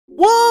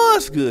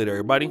What's good,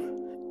 everybody?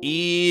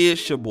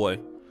 It's your boy,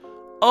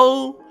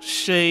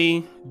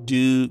 O'Shea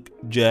Duke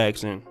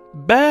Jackson,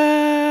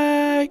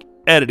 back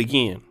at it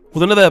again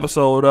with another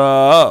episode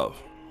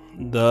of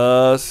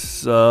The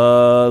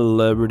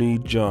Celebrity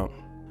Jump.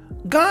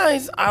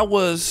 Guys, I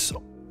was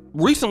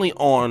recently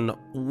on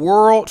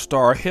World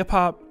Star Hip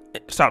Hop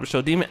Stop the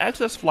Show Demon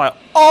Access fly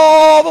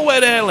all the way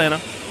to Atlanta,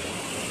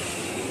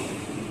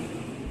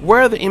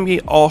 where the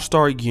NBA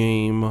All-Star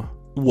Game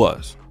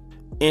was.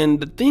 And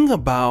the thing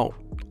about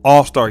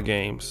All-Star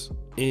games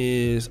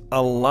is a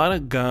lot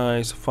of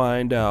guys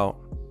find out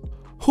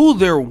who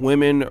their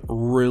women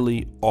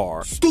really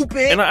are.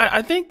 Stupid. And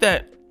I think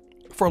that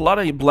for a lot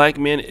of black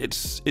men,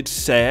 it's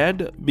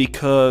sad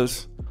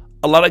because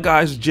a lot of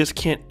guys just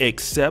can't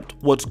accept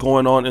what's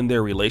going on in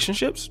their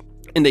relationships,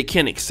 and they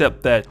can't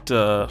accept that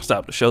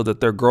stop the show that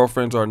their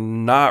girlfriends are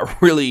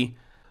not really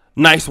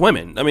nice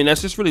women. I mean,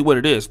 that's just really what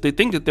it is. They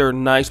think that they're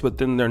nice, but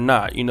then they're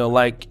not.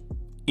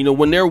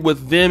 When they're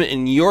with them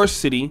in your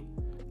city,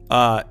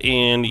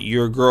 and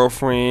your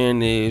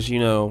girlfriend is,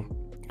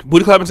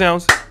 booty clapping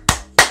sounds,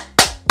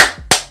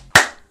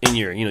 and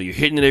you're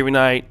hitting it every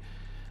night,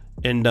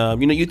 and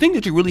you think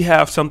that you really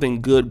have something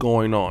good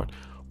going on,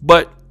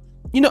 but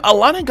a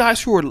lot of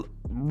guys who are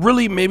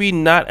really maybe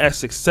not as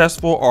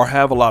successful or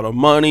have a lot of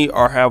money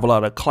or have a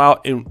lot of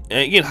clout, and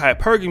again,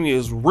 hypergamy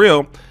is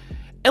real.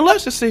 And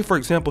let's just say, for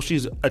example,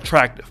 she's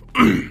attractive.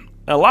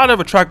 A lot of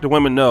attractive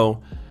women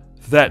know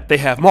that they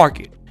have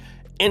market,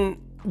 and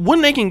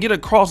when they can get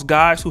across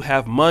guys who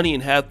have money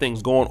and have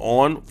things going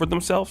on for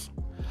themselves,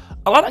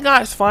 a lot of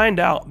guys find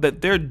out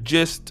that they're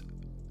just,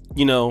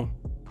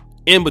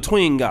 in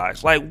between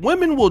guys. Like,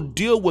 women will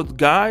deal with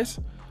guys,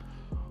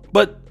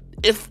 but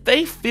if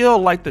they feel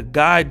like the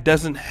guy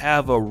doesn't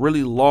have a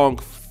really long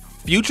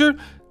future,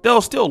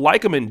 they'll still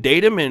like him and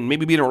date him and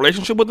maybe be in a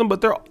relationship with him,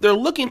 but they're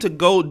looking to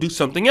go do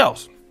something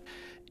else.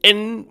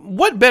 And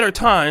what better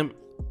time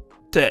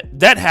to have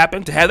that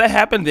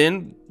happen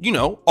than,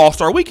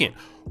 All-Star Weekend,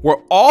 where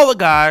all the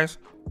guys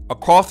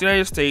across the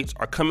United States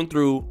are coming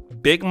through,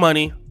 big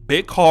money,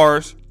 big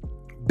cars,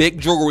 big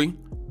jewelry,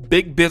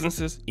 big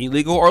businesses,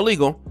 illegal or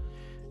legal.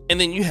 And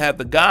then you have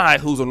the guy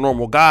who's a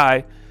normal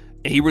guy,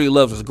 and he really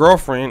loves his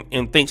girlfriend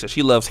and thinks that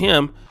she loves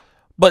him.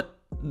 But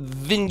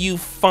then you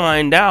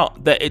find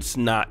out that it's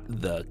not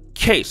the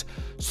case.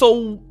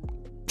 So,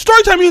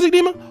 Storytime Music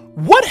Demon,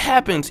 what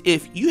happens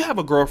if you have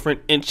a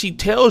girlfriend and she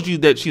tells you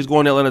that she's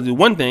going to Atlanta to do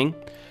one thing,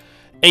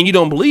 and you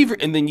don't believe her,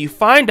 and then you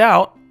find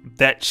out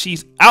that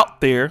she's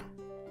out there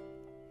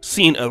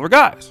seeing other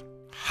guys?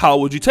 How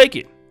would you take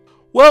it?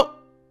 Well,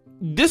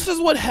 this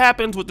is what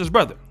happens with this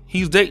brother.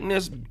 He's dating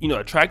this,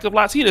 attractive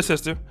Latina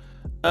sister,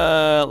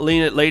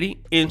 lady,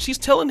 and she's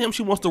telling him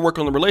she wants to work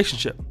on the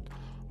relationship,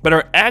 but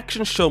her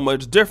actions show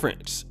much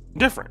different,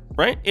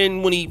 right?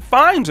 And when he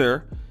finds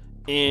her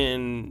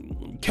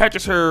and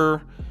catches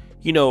her,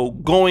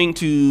 going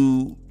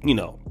to,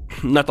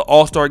 not the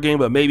All-Star game,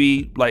 but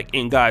maybe like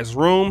in guys'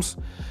 rooms,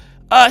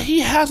 he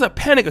has a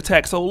panic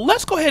attack. So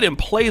let's go ahead and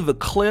play the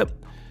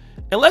clip,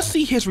 and let's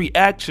see his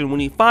reaction when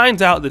he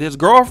finds out that his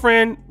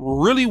girlfriend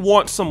really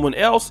wants someone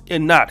else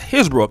and not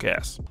his broke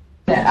ass.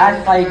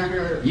 Act like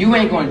you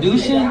ain't gonna do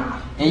shit,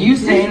 and you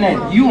saying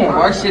that you won't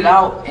work shit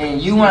out, and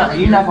you're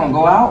not gonna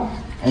go out,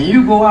 and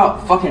you go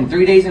out fucking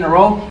 3 days in a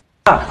row.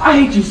 I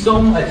hate you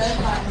so much.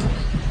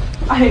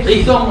 I hate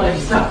you so much.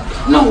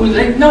 Stop. No,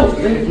 Zay, get the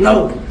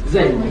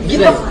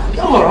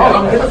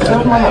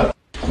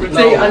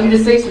Zay, I need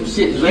to say some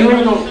shit. You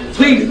ain't gonna,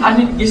 please, I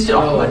need to get shit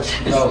off my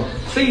chest. No.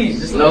 Please,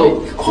 just let me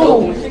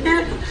go,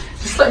 nigga.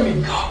 Just let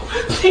me go.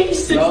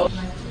 Please.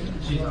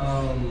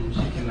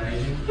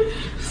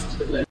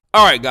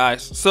 All right,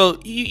 guys. So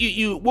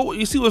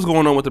you see what's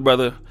going on with the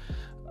brother.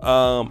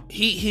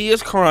 He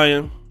is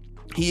crying.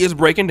 He is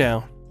breaking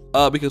down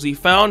because he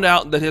found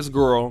out that his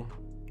girl,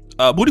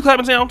 booty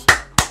clapping sounds.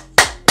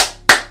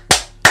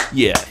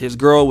 Yeah, his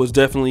girl was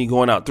definitely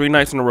going out 3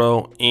 nights in a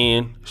row,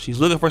 and she's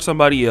looking for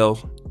somebody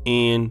else,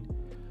 and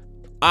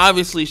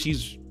obviously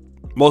she's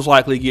most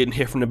likely getting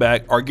hit from the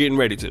back or getting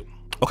ready to.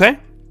 Okay.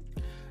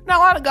 Now,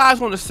 a lot of guys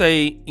want to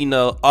say,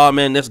 oh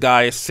man, this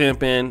guy is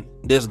simping.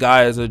 This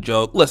guy is a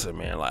joke. Listen,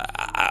 man,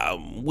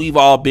 we've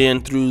all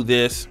been through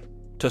this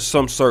to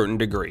some certain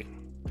degree.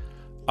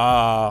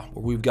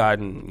 We've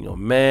gotten,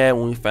 mad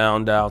when we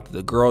found out that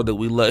the girl that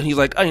we love, he's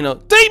like,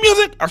 date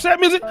music or sad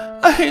music,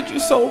 I hate you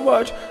so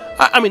much.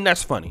 I mean,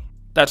 that's funny.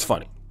 That's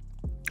funny.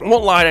 I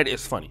won't lie, that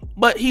is funny.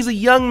 But he's a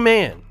young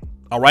man,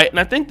 all right? And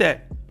I think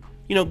that,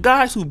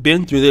 guys who've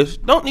been through this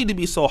don't need to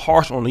be so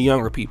harsh on the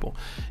younger people.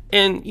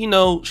 And,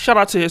 shout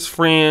out to his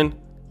friend,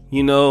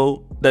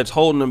 that's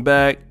holding him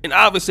back. And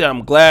obviously,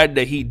 I'm glad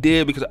that he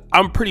did, because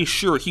I'm pretty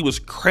sure he was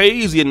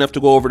crazy enough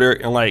to go over there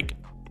and like,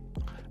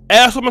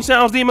 ass woman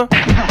sounds, Dima.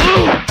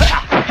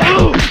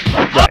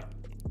 Right.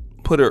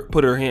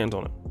 Put her hands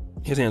on him.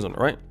 His hands on it,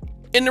 right?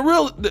 And the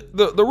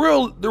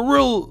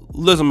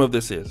realism of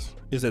this is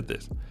that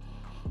this,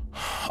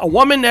 a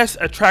woman that's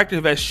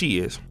attractive as she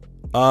is,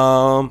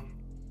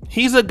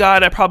 he's a guy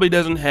that probably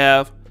doesn't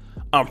have,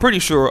 I'm pretty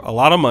sure, a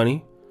lot of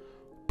money,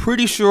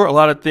 pretty sure a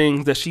lot of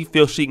things that she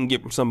feels she can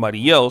get from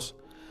somebody else.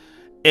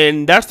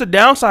 And that's the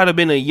downside of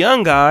being a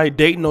young guy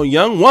dating a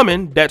young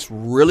woman that's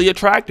really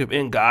attractive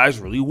and guys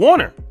really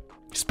want her,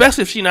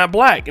 especially if she's not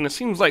black and it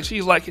seems like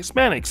she's like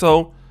Hispanic.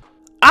 So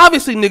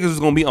obviously niggas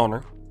is gonna be on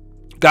her.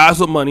 Guys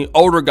with money,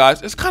 older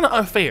guys. It's kind of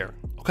unfair,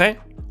 okay?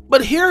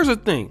 But here's the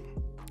thing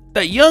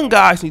that young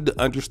guys need to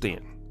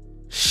understand.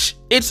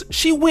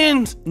 She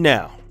wins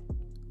now.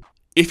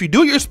 If you do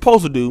what you're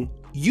supposed to do,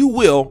 you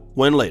will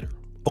win later,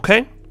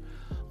 okay?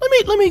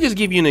 Let me just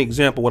give you an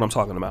example of what I'm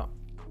talking about.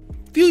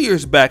 A few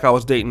years back, I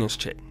was dating this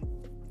chick.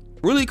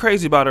 Really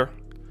crazy about her.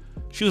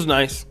 She was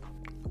nice,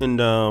 and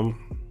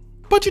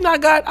but you know, I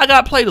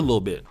got played a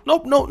little bit. No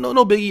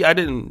biggie. I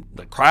didn't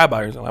like cry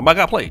about it or something, but I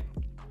got played.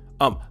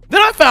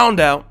 Then I found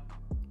out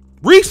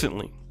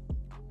recently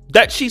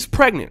that she's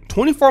pregnant,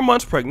 24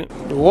 months pregnant.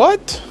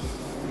 What?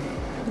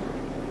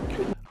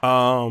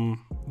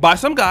 By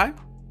some guy,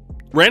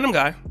 random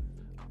guy.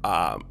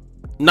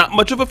 Not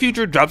much of a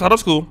future, drops out of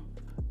school,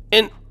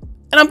 and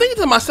I'm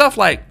thinking to myself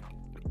like,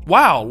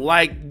 wow,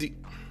 like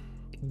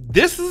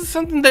this is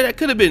something that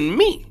could have been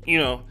me, you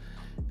know.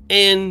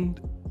 And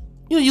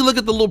you know, you look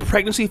at the little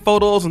pregnancy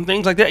photos and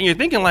things like that, and you're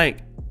thinking like,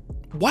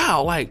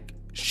 wow, like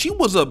she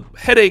was a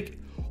headache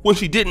when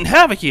she didn't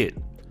have a kid.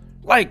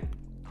 Like,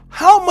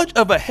 how much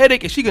of a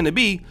headache is she gonna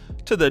be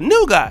to the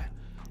new guy?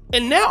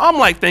 And now I'm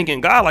like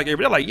thanking God like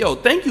every day, like, yo,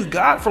 thank you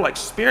God for like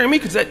sparing me,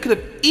 because that could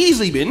have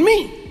easily been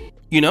me,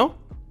 you know.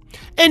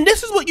 And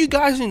this is what you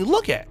guys need to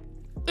look at.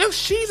 If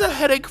she's a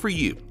headache for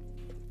you,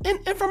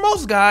 and for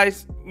most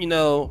guys, you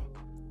know,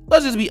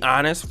 let's just be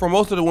honest, for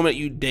most of the women that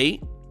you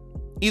date,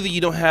 either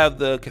you don't have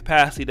the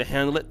capacity to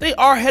handle it, they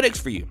are headaches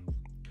for you.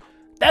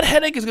 That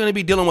headache is going to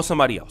be dealing with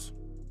somebody else.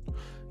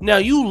 Now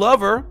you love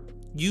her,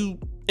 and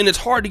it's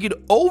hard to get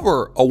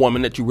over a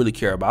woman that you really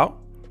care about,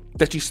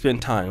 that you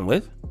spend time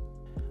with.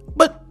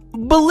 But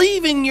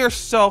believe in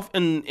yourself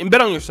and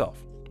bet on yourself.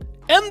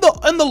 In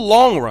the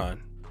long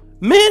run,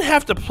 men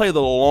have to play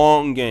the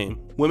long game.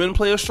 Women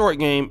play a short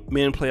game,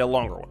 men play a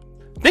longer one.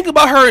 Think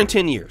about her in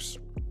 10 years.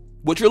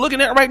 What you're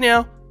looking at right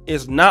now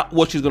is not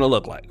what she's gonna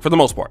look like, for the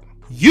most part.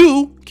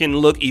 You can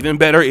look even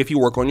better if you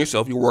work on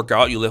yourself, you work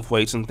out, you lift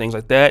weights and things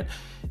like that.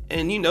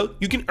 And you know,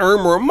 you can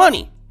earn more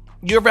money.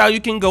 Your value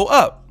can go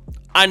up.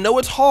 I know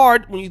it's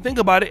hard when you think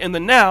about it in the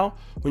now,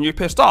 when you're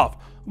pissed off.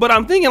 But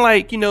I'm thinking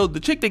like, you know, the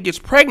chick that gets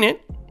pregnant,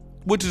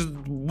 which is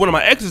one of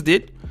my exes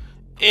did,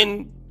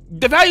 and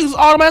the value is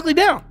automatically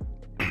down.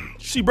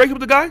 She breaks up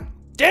with the guy,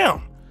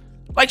 down.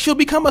 Like she'll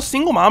become a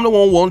single mom that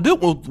won't want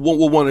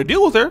to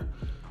deal with her,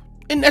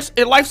 and that's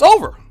it. Life's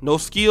over. No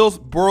skills,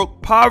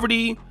 broke,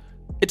 poverty.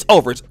 It's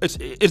over.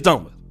 It's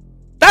done with.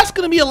 That's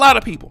gonna be a lot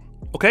of people.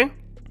 Okay,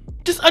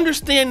 just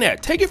understand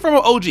that. Take it from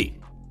an OG,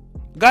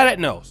 guy that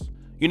knows.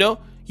 You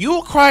know,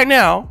 you'll cry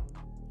now,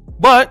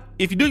 but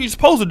if you do what you're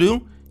supposed to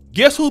do,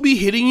 guess who'll be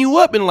hitting you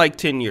up in like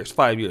 10 years,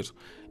 5 years,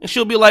 and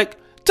she'll be like,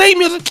 "Take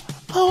music.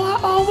 Oh,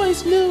 I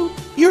always knew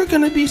you were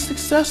gonna be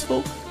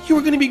successful. You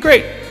were gonna be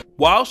great."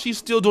 While she's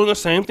still doing the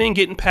same thing,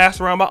 getting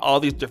passed around by all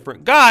these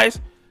different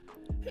guys.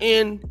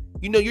 And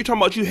you know, you're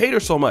talking about you hate her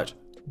so much.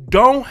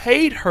 Don't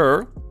hate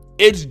her.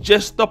 It's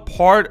just a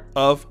part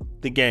of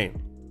the game.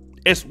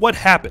 It's what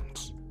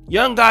happens.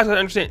 Young guys gotta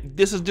understand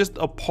this is just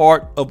a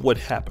part of what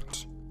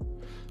happens.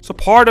 It's a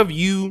part of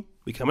you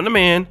becoming a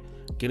man,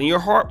 getting your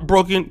heart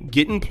broken,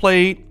 getting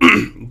played,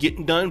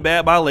 getting done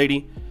bad by a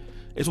lady.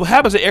 It's what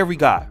happens to every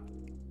guy.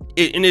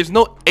 And there's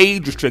no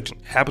age restriction.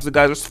 It happens to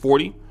guys that's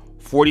 40,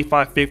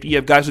 45, 50. You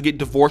have guys who get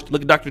divorced,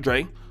 look at Dr.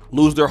 Dre,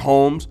 lose their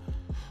homes.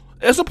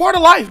 It's a part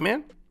of life,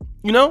 man.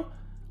 You know,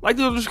 like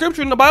there's a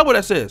scripture in the Bible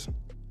that says,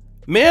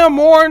 man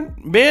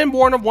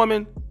born of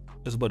woman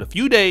is but a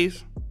few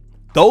days.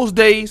 Those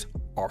days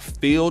are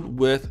filled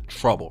with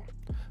trouble.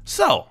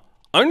 So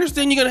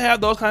understand you're gonna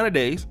have those kind of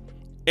days.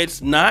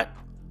 It's not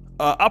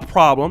a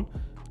problem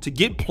to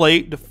get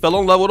played, to fall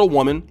in love with a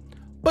woman,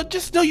 but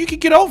just know you can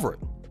get over it.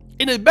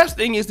 And the best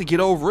thing is to get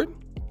over it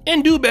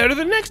and do better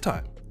the next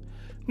time.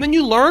 Then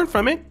you learn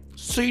from it,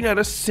 so you're not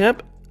a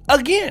simp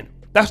again.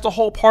 That's the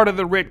whole part of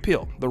the red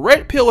pill. The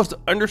red pill is to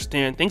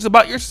understand things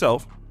about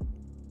yourself,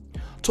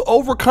 to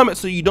overcome it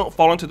so you don't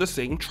fall into the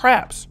same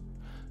traps.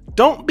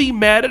 Don't be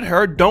mad at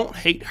her. Don't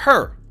hate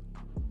her.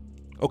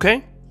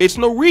 Okay? It's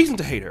no reason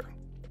to hate her.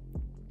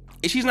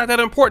 She's not that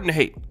important to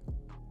hate.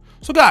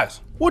 So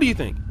guys, what do you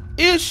think?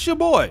 It's your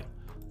boy,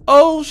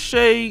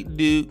 O'Shea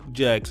Duke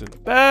Jackson,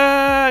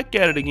 back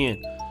at it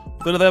again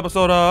with another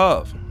episode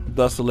of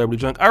The Celebrity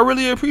Junk. I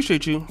really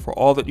appreciate you for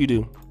all that you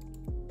do.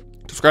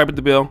 Subscribe to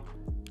the bell.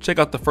 Check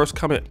out the first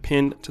comment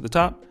pinned to the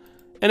top.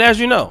 And as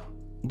you know,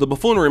 the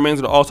buffoonery remains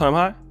at an all-time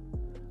high.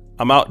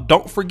 I'm out.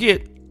 Don't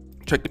forget,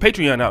 check the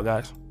Patreon out,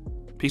 guys.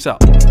 Peace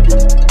out.